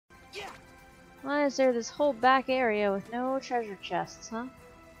Why is there this whole back area with no treasure chests, huh?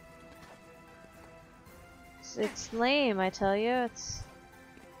 It's lame, I tell you. It's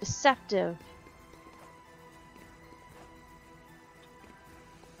deceptive.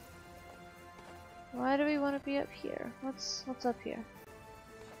 Why do we want to be up here? What's up here?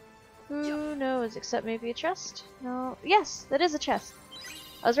 Who knows, except maybe a chest? No. Yes, that is a chest.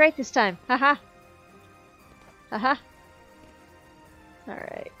 I was right this time. Haha. Haha.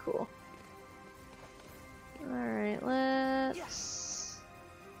 Alright, cool. Alright, let's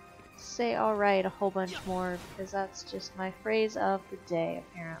say alright a whole bunch more, because that's just my phrase of the day,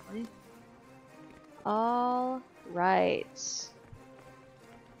 apparently. Alright.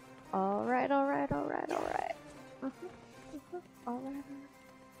 Alright, alright, alright, alright. Alright.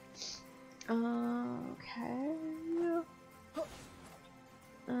 Okay.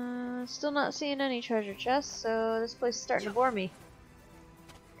 Still not seeing any treasure chests, so this place is starting to bore me.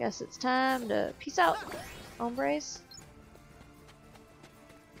 Guess it's time to peace out, hombres.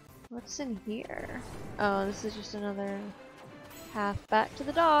 What's in here? Oh, this is just another path back to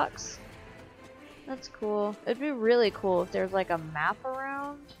the docks. That's cool. It'd be really cool if there's like a map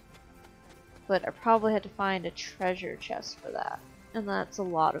around, but I probably had to find a treasure chest for that, and that's a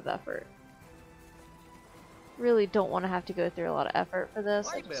lot of effort. Really don't want to have to go through a lot of effort for this.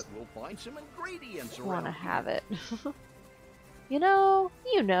 I bet we'll find some ingredients around. Want to have it. You know.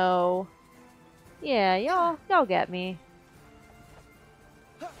 Yeah, y'all get me.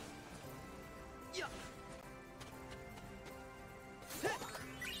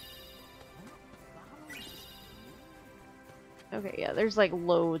 Okay, yeah, there's like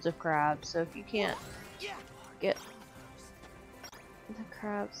loads of crabs, so if you can't get the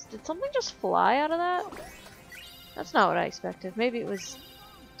crabs... Did something just fly out of that? That's not what I expected. Maybe it was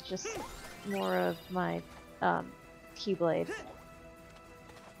just more of my keyblade.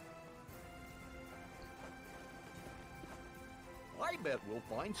 I bet we'll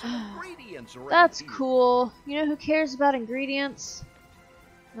find some ingredients around. That's here. cool. You know who cares about ingredients?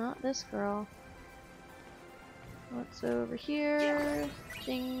 Not this girl. What's over here?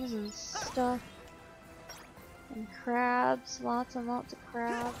 Things and stuff. And crabs. Lots and lots of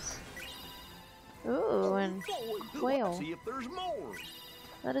crabs. Ooh, and quail. See if there's more.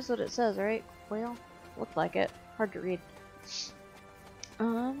 That is what it says, right? Quail? Looked like it. Hard to read.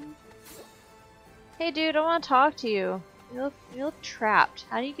 Hey dude, I want to talk to you. You look trapped.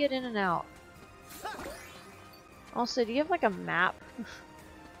 How do you get in and out? Also, do you have like a map?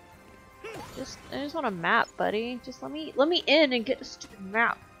 I just want a map, buddy. Just let me in and get a stupid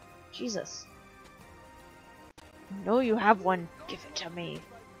map. Jesus. I know you have one. Give it to me.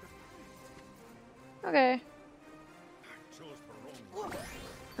 Okay.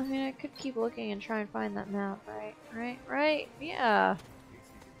 I mean, I could keep looking and try and find that map, right? Right? Yeah.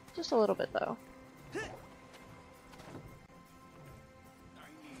 Just a little bit, though.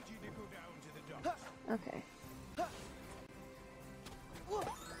 Okay.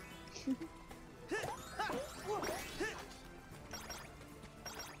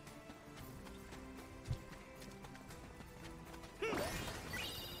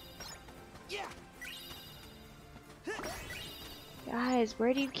 Guys,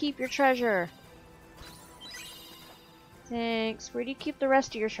 where do you keep your treasure? Thanks. Where do you keep the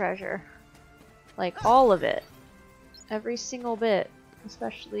rest of your treasure? Like, all of it. Every single bit.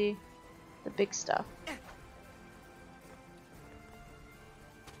 Especially the big stuff.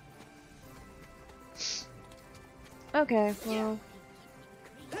 Okay, well...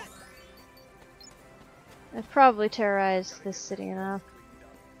 I've probably terrorized this city enough.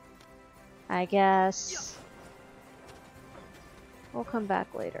 I guess. We'll come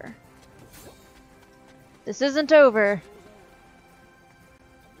back later. This isn't over.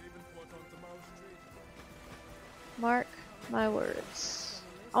 Mark my words.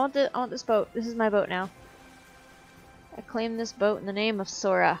 I want this boat. This is my boat now. I claim this boat in the name of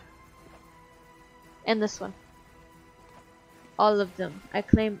Sora. And this one. All of them. I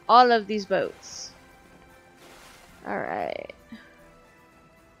claim all of these boats. Alright.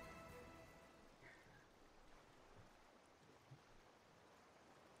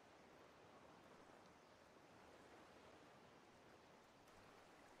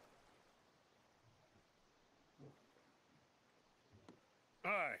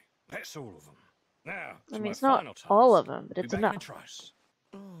 Aye, that's all of them. Now, I mean, it's not all of them, but it's enough.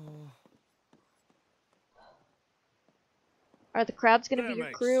 Are the crabs gonna be your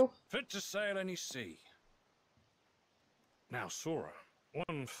crew? Fit to sail any sea. Now, Sora,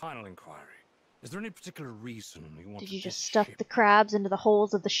 one final inquiry. Is there any particular reason you want to... Did you just stuff the crabs into the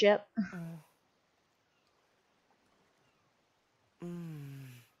holes of the ship?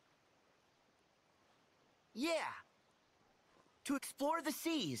 Yeah. To explore the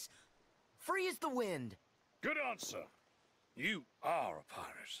seas. Free as the wind. Good answer. You are a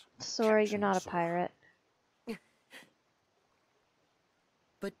pirate. Sorry, you're Captain not a Sora. pirate.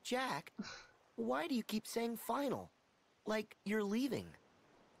 But Jack, why do you keep saying final? Like you're leaving.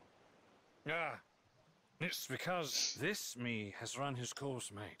 Ah, it's because this me has run his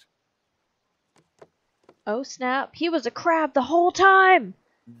course, mate. Oh snap, he was a crab the whole time!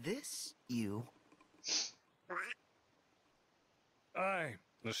 This you? Aye,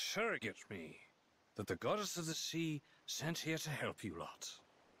 the surrogate me that the goddess of the sea sent here to help you lot.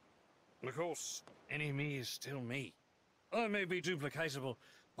 Of course, any me is still me. I may be duplicatable,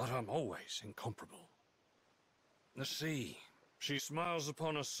 but I'm always incomparable. The sea, she smiles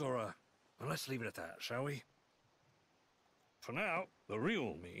upon us, Sora, and let's leave it at that, shall we? For now, the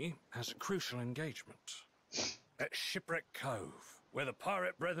real me has a crucial engagement. At Shipwreck Cove, where the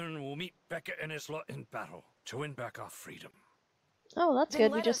pirate brethren will meet Beckett and his lot in battle to win back our freedom. Oh, that's Then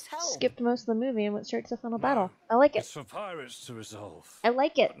good. We let just us help. skipped most of the movie and went straight to the final battle. No, I like it. It's for pirates to resolve. I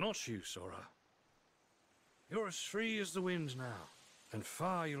like it. But not you, Sora. You're as free as the wind now, and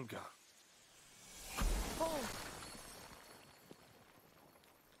far you'll go.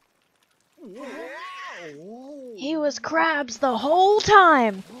 He was crabs the whole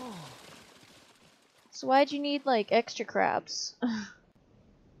time! So why'd you need, like, extra crabs?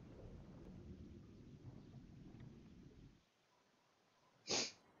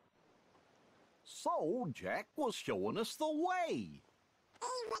 So, Jack was showing us the way.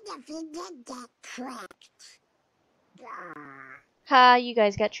 Even if you did get tricked. Ha, you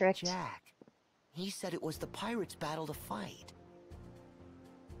guys got tricked. Jack. He said it was the pirates' battle to fight.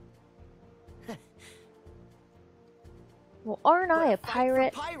 Well, aren't I a But fight for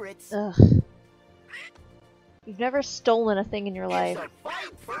pirate? pirates. Ugh. You've never stolen a thing in your life. It's a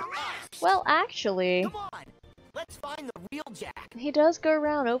fight for us. Well, actually, Come on. Let's find the real Jack. he does go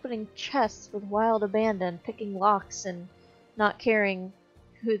around opening chests with wild abandon, picking locks, and not caring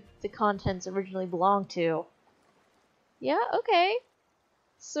who the contents originally belonged to. Yeah, okay.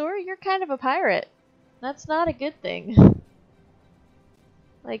 Sora, you're kind of a pirate. That's not a good thing.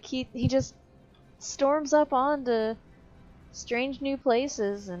 Like, he just storms up onto strange new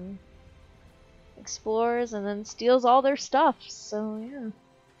places and explores and then steals all their stuff, so yeah.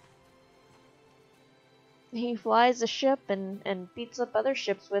 He flies a ship and beats up other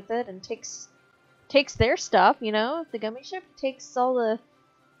ships with it and takes their stuff, you know? The gummy ship takes all the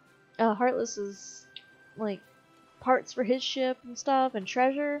Heartless's, like, parts for his ship and stuff and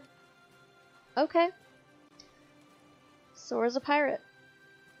treasure. Okay. Sora's a pirate.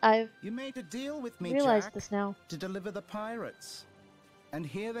 I've You made a deal with me, realized Jack, this now. to deliver the pirates. And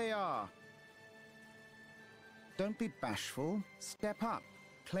here they are. Don't be bashful. Step up.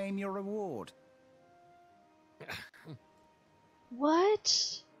 Claim your reward.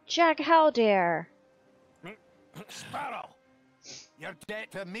 What? Jack, how dare? Sparrow, your debt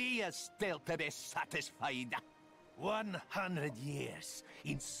to me is still to be satisfied. 100 years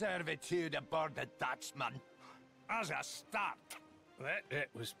in servitude aboard the Dutchman. As a start, That debt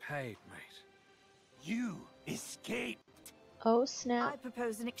was paid, mate. you escaped. Oh I snap.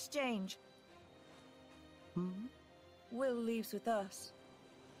 propose an exchange. Will leaves with us,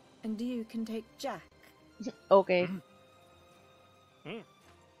 and you can take Jack. Okay.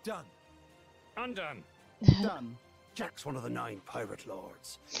 Done. Undone. Done. Jack's one of the 9 pirate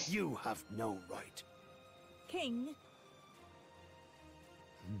lords. You have no right. King,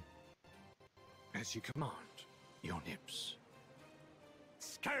 As you command, your nips.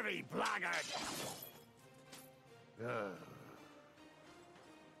 Scurvy blackguard!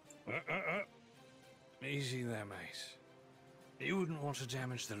 Easy there, mate. You wouldn't want to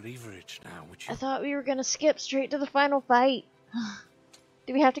damage the leverage now, would I you? thought we were gonna skip straight to the final fight.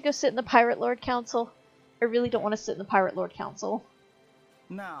 Do we have to go sit in the Pirate Lord Council? I really don't want to sit in the Pirate Lord Council.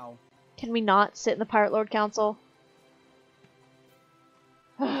 Now, Can we not sit in the Pirate Lord Council?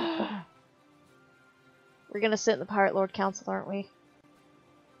 We're gonna sit in the Pirate Lord Council, aren't we?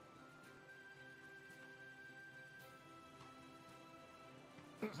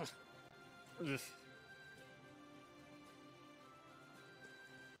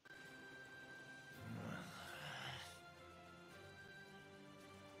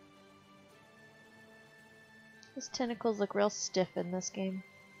 His tentacles look real stiff in this game.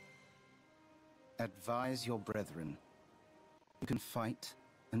 advise your brethren. You can fight,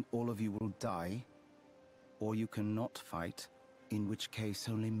 and all of you will die. Or you cannot fight, in which case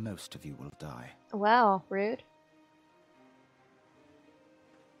only most of you will die. Wow, rude.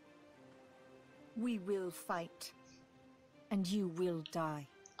 we will fight, and you will die.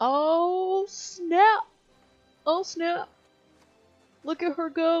 Oh, snap! Oh snap! Look at her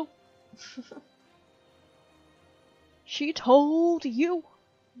go! She told you!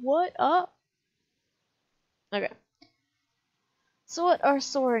 What up? Okay. So what are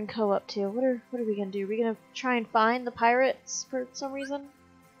Sora and Co up to? What are we gonna do? Are we gonna try and find the pirates for some reason?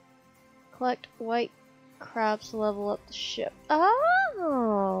 Collect white crabs to level up the ship.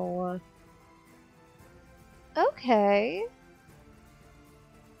 Oh! Okay.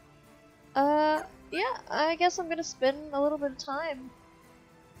 Yeah, I guess I'm gonna spend a little bit of time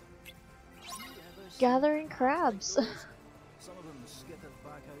gathering crabs. Some of them skittered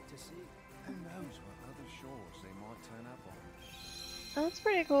back out to sea. Who knows what other shores they might turn up on? That's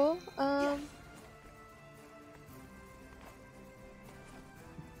pretty cool.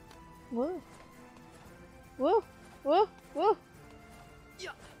 Whoa. Whoa. Whoa. Whoa.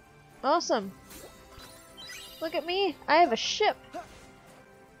 Awesome. Look at me. I have a ship.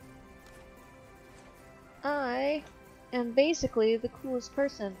 I am basically the coolest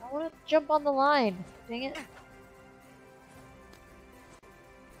person. I want to jump on the line. Dang it.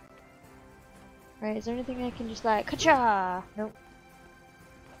 Right, is there anything I can just like, ka-cha? Nope.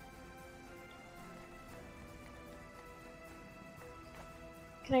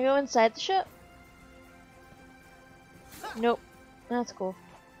 Can I go inside the ship? Nope. That's cool.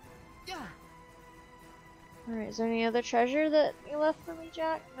 Alright, is there any other treasure that you left for me,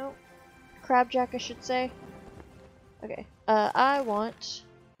 Jack? Nope. Crab Jack, I should say. Okay. I want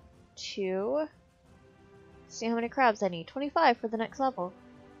to see how many crabs I need. 25 for the next level.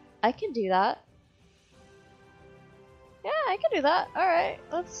 I can do that. Yeah, I can do that. Alright,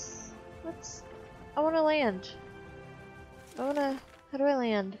 let's... I wanna land. How do I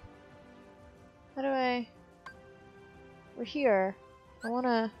land? How do I... We're here. I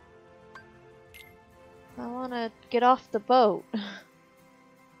wanna get off the boat.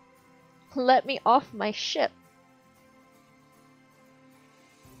 Let me off my ship.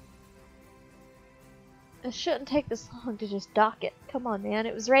 It shouldn't take this long to just dock it. Come on, man.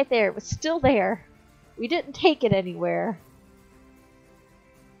 It was right there. It was still there. We didn't take it anywhere.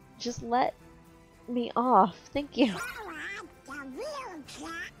 Just let me off. Thank you.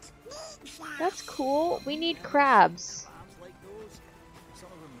 That's cool. We need crabs.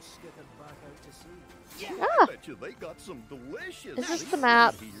 I Ah! bet you they got some delicious Is this the seafood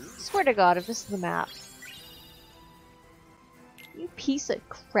map? here. Swear to God, if this is the map. You piece of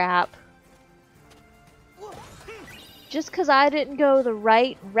crap. Just because I didn't go the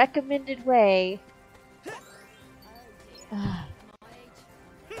right recommended way.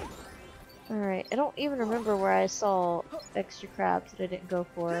 Alright, I don't even remember where I saw extra crabs that I didn't go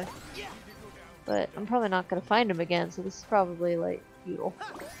for. But I'm probably not going to find them again, so this is probably, like, futile.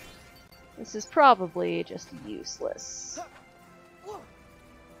 This is probably just useless.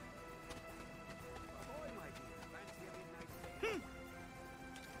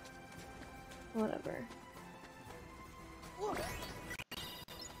 Whatever.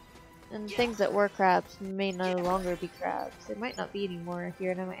 And things that were crabs may no longer be crabs. There might not be any more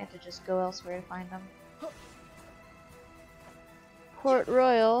here, and I might have to just go elsewhere to find them. Port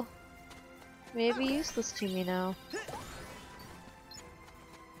Royal may be useless to me now.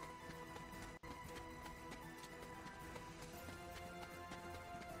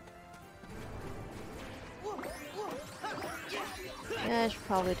 Yeah, I should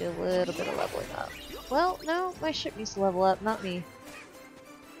probably do a little bit of leveling up. Well, no, my ship needs to level up, not me.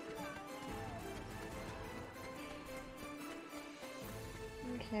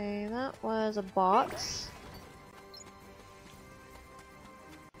 Okay, that was a box.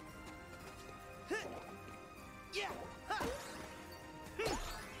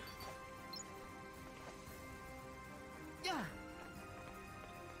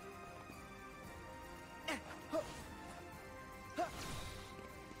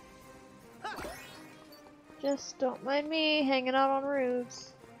 Just don't mind me hanging out on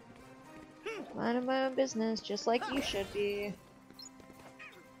roofs. Minding my own business, just like you should be.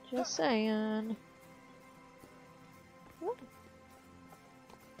 Just saying. Whoop.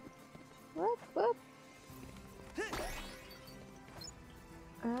 Whoop, whoop.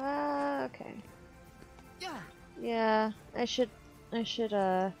 Okay. Yeah, I should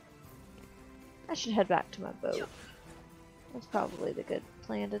head back to my boat. That's probably the good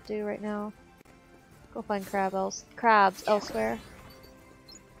plan to do right now. Go find crabs elsewhere.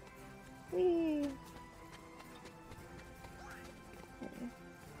 Whee! Okay.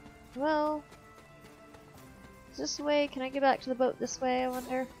 Well, is this the way? Can I get back to the boat this way, I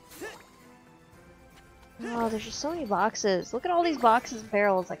wonder? Oh, there's just so many boxes. Look at all these boxes and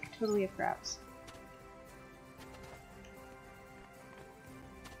barrels. I could totally have crabs.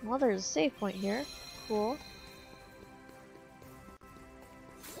 Well, there's a save point here. Cool.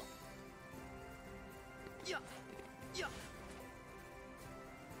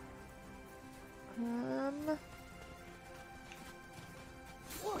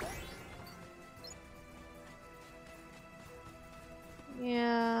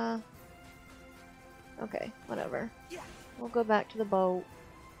 Okay, whatever. We'll go back to the boat.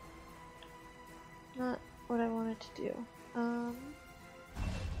 Not what I wanted to do.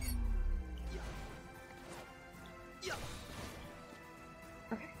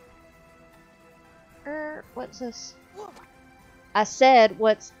 Okay. What's this? I said,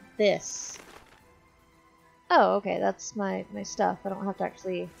 what's this? Oh, okay, that's my stuff. I don't have to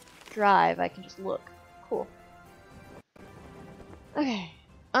actually drive, I can just look. Cool. Okay,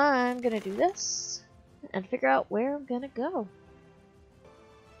 I'm gonna do this and figure out where I'm gonna go.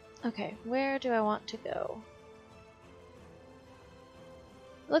 Okay, where do I want to go?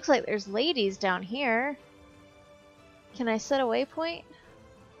 Looks like there's ladies down here. Can I set a waypoint?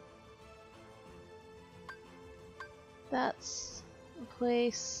 That's a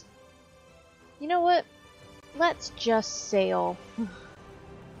place. You know what? Let's just sail.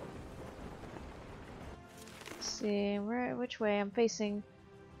 Let's see, which way? I'm facing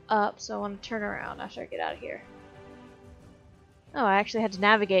up, so I want to turn around after I get out of here. Oh, I actually had to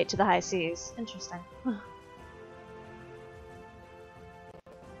navigate to the high seas. Interesting.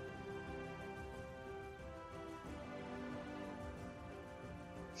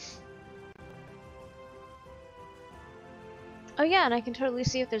 Oh yeah, and I can totally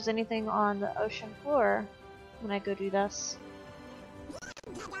see if there's anything on the ocean floor when I go do this.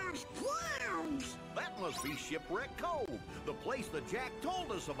 That must be Shipwreck Cove, the place that Jack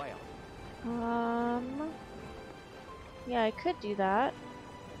told us about. Yeah, I could do that.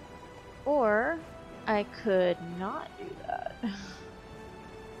 Or I could not do that.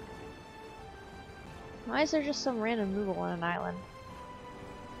 Why is there just some random Moogle on an island?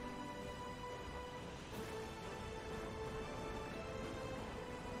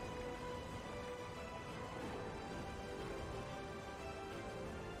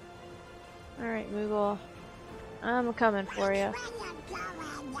 Alright, Moogle. I'm coming for you.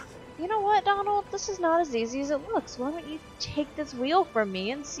 You know what, Donald? This is not as easy as it looks. Why don't you take this wheel from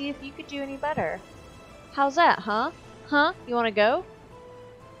me and see if you could do any better? How's that, huh? Huh? You wanna go?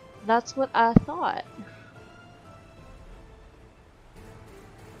 That's what I thought.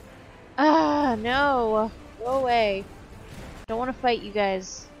 Ah, no. Go away. Don't want to fight you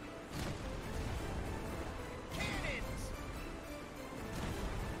guys.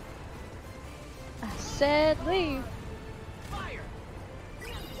 I said leave.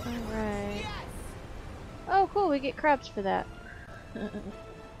 Alright. Oh, cool. We get crabs for that.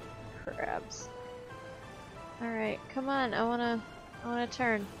 Crabs. Alright, come on. I wanna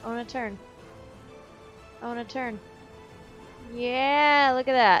turn. I wanna turn. I wanna turn. Yeah, look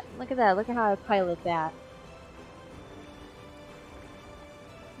at that. Look at that. Look at how I pilot that.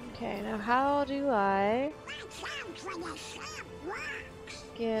 Okay, now how do I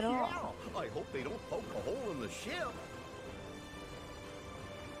get off? Yeah, I hope they don't poke a hole in the ship.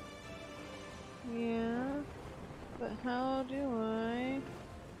 Yeah, but how do I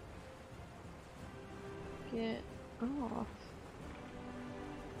get off?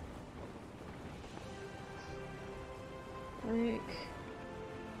 Like,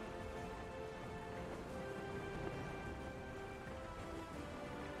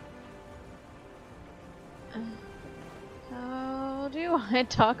 how do I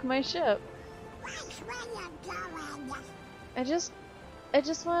dock my ship? I just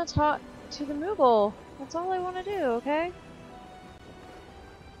want to talk to the Moogle. That's all I want to do, okay?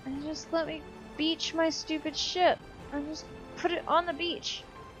 And just let me beach my stupid ship. And just put it on the beach.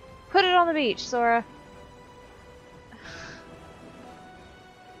 Put it on the beach, Sora.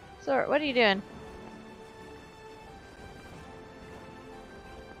 Sora, what are you doing?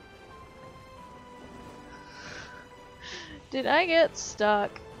 Did I get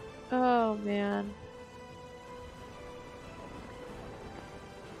stuck? Oh man.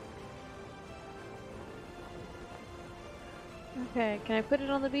 Okay, can I put it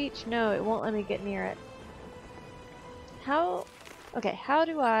on the beach? No, it won't let me get near it. How? Okay, how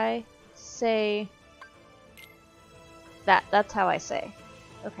do I say that? That's how I say.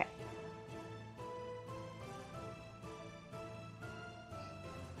 Okay.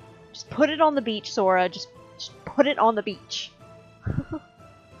 Just put it on the beach, Sora. Just put it on the beach.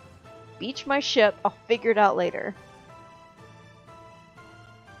 Beach my ship. I'll figure it out later.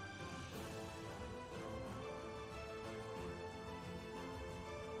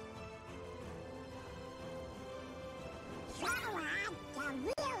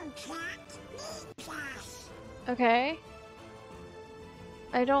 Okay.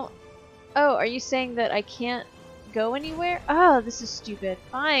 I don't... Oh, are you saying that I can't go anywhere? Oh, this is stupid.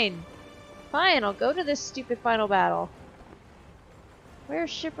 Fine. Fine, I'll go to this stupid final battle. Where's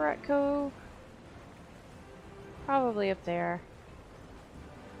Shipwreck Cove? Probably up there.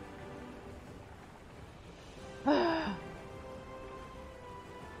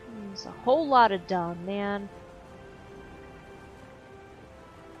 whole lot of dumb, man.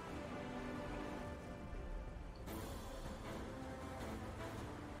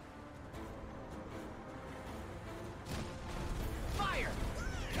 Fire!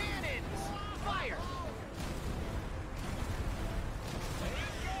 Cannons! Fire!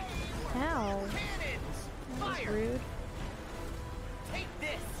 Ow. Cannons! That was Fire! rude. Take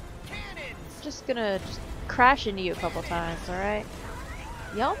this! Cannons! Just gonna crash into you a couple times, alright?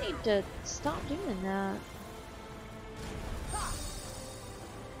 Y'all need to stop doing that.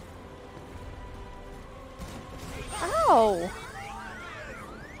 Ow!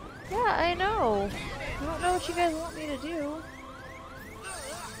 Yeah, I know. I don't know what you guys want me to do.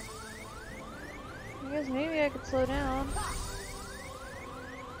 I guess maybe I could slow down.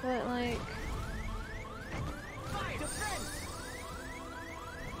 But like...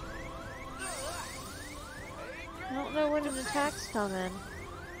 I don't know when an attack's coming.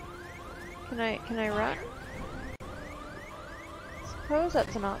 Can I run? Suppose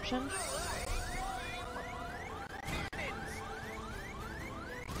that's an option.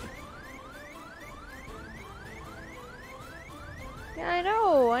 Yeah, I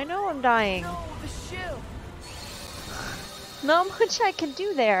know I'm dying. No, the ship! Not much I can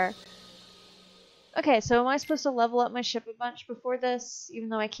do there. Okay, so am I supposed to level up my ship a bunch before this, even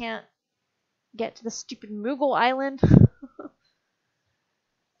though I can't get to the stupid Moogle Island?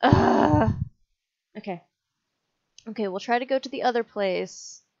 Ugh. Okay. Okay, we'll try to go to the other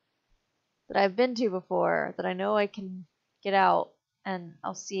place that I've been to before, that I know I can get out, and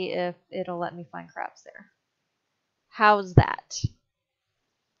I'll see if it'll let me find crabs there. How's that?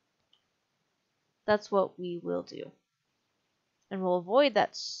 That's what we will do. And we'll avoid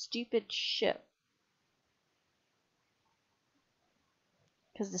that stupid ship.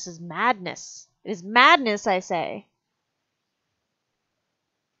 Because this is madness. It is madness, I say.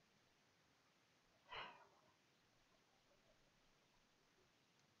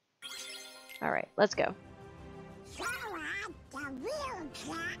 Alright, let's go. So, the real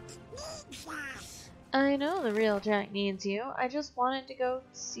Jack needs us. I know the real Jack needs you. I just wanted to go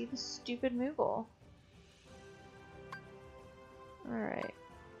see the stupid Moogle. Alright.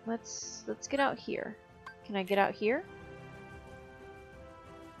 Let's get out here. Can I get out here?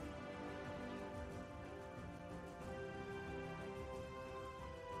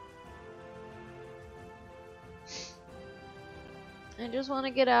 I just want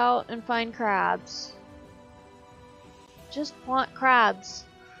to get out and find crabs. Just want crabs.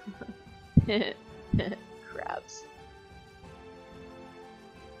 Crabs.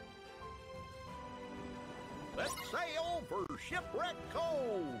 Let's sail for Shipwreck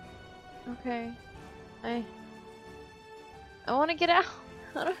Cove. Okay. I want to get out.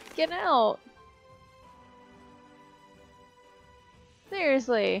 How do I get out?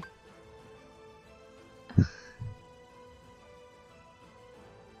 Seriously.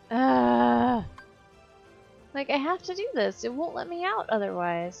 Like, I have to do this. It won't let me out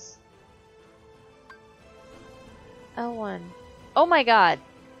otherwise. L1. Oh my god.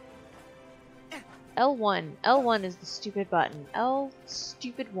 L1. L1 is the stupid button. L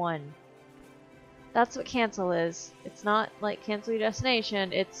stupid 1. That's what cancel is. It's not like cancel your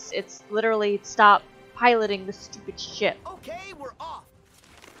destination. It's literally stop piloting the stupid ship. Okay, we're off!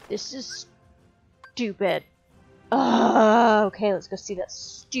 This is stupid. Okay, let's go see that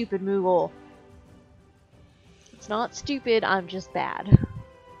stupid Moogle. It's not stupid, I'm just bad.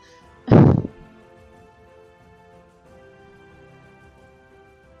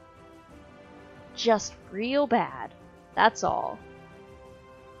 Just real bad. That's all.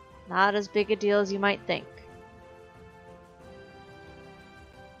 Not as big a deal as you might think.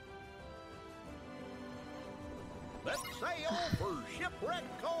 Let's sail for Shipwreck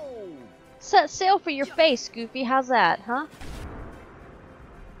Cove. Set sail for your face, Goofy. How's that, huh?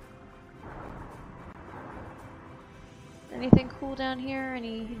 Anything cool down here?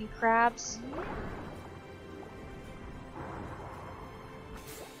 Any crabs?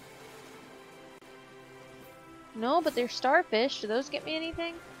 No, but they're starfish. Do those get me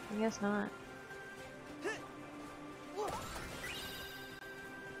anything? I guess not.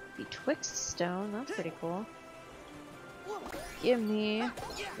 Betwixt stone. That's pretty cool. Give me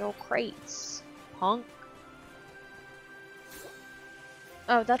your crates, punk.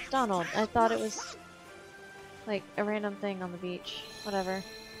 Oh, that's Donald. I thought it was like a random thing on the beach. Whatever.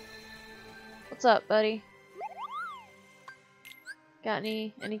 What's up, buddy? Got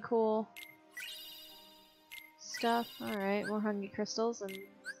any cool stuff? Alright, more hungry crystals and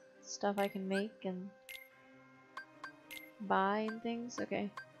stuff I can make and buy and things. Okay.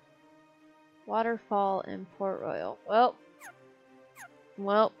 Waterfall in Port Royal. Well,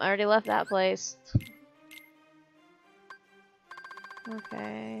 Well, I already left that place.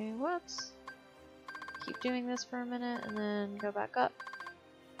 Okay, whoops. Keep doing this for a minute and then go back up.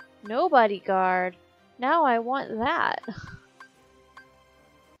 No bodyguard. Now I want that.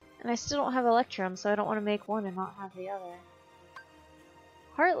 And I still don't have Electrum, so I don't want to make one and not have the other.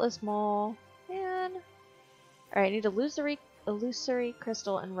 Heartless Mole. Man. Alright, I need illusory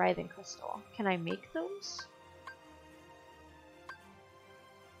crystal and writhing crystal. Can I make those?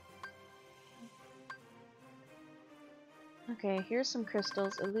 Okay, here's some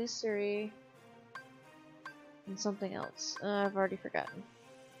crystals. Illusory. And something else. I've already forgotten.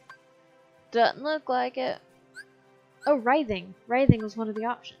 Doesn't look like it. Oh, writhing. Writhing was one of the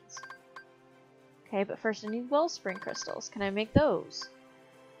options. Okay, but first I need wellspring crystals. Can I make those?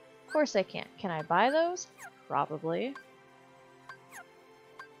 Of course I can. Can I buy those? Probably.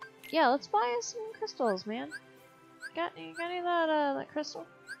 Yeah, let's buy us some crystals, man. Got any of that crystal?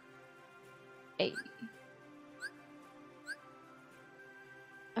 Hey.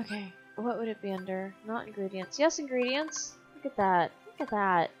 Okay, what would it be under? Not ingredients. Yes, ingredients. Look at that. Look at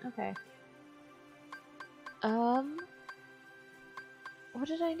that. Okay. What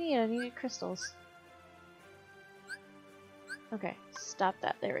did I need? I needed crystals. Okay, stop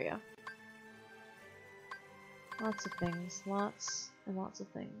that. There we go. Lots of things. Lots and lots of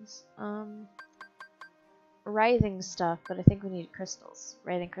things. Writhing stuff, but I think we need crystals.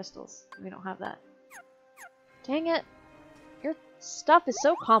 Writhing crystals. We don't have that. Dang it! Your stuff is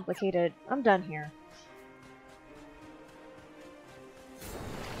so complicated. I'm done here.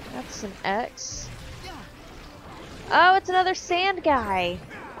 That's an X. Oh, it's another sand guy.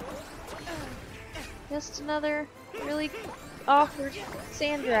 Just another really awkward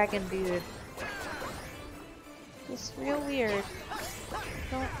sand dragon dude. Just real weird.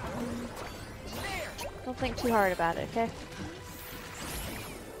 Don't think too hard about it, okay?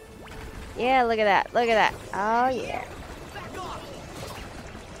 Yeah, look at that. Look at that. Oh, yeah.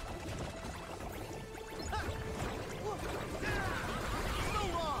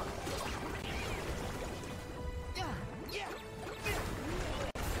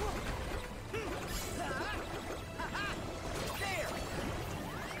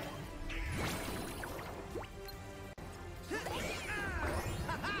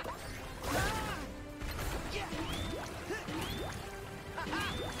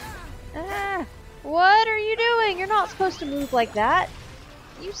 What are you doing? You're not supposed to move like that.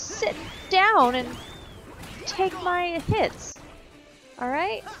 You sit down and take my hits.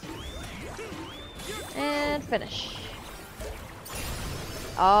 Alright? And finish.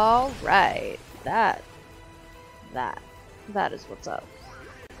 Alright. That is what's up.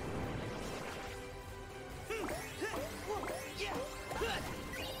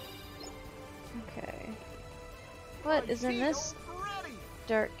 Okay. What is in this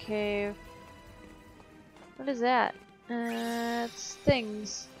dark cave? What is that? It's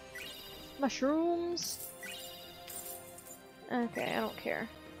things. Mushrooms? Okay, I don't care.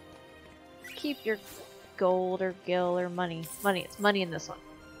 Keep your gold or gil or money. Money, it's money in this one.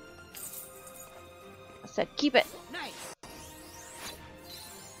 I said keep it! Nice.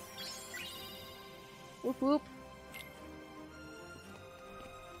 Whoop whoop.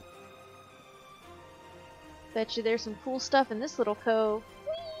 Bet you there's some cool stuff in this little cove.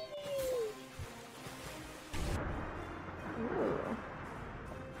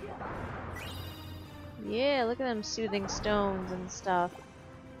 Yeah, look at them soothing stones and stuff.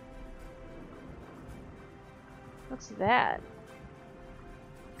 What's that?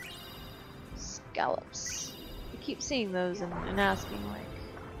 Scallops. I keep seeing those and asking,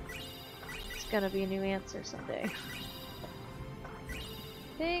 like, it's gonna be a new answer someday.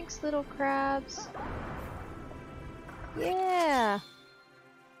 Thanks, little crabs. Yeah!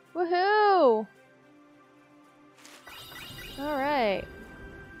 Woohoo! Alright.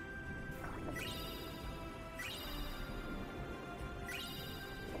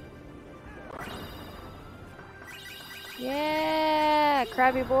 Yeah,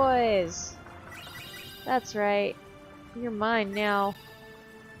 crabby boys. That's right. You're mine now.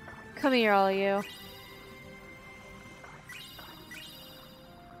 Come here, all of you.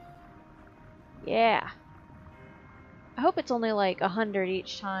 Yeah. I hope it's only like 100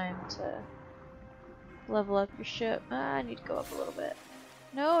 each time to level up your ship. I need to go up a little bit.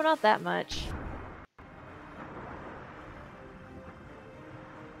 No, not that much.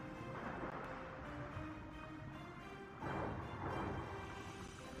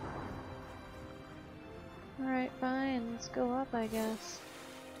 Alright, fine. Let's go up, I guess.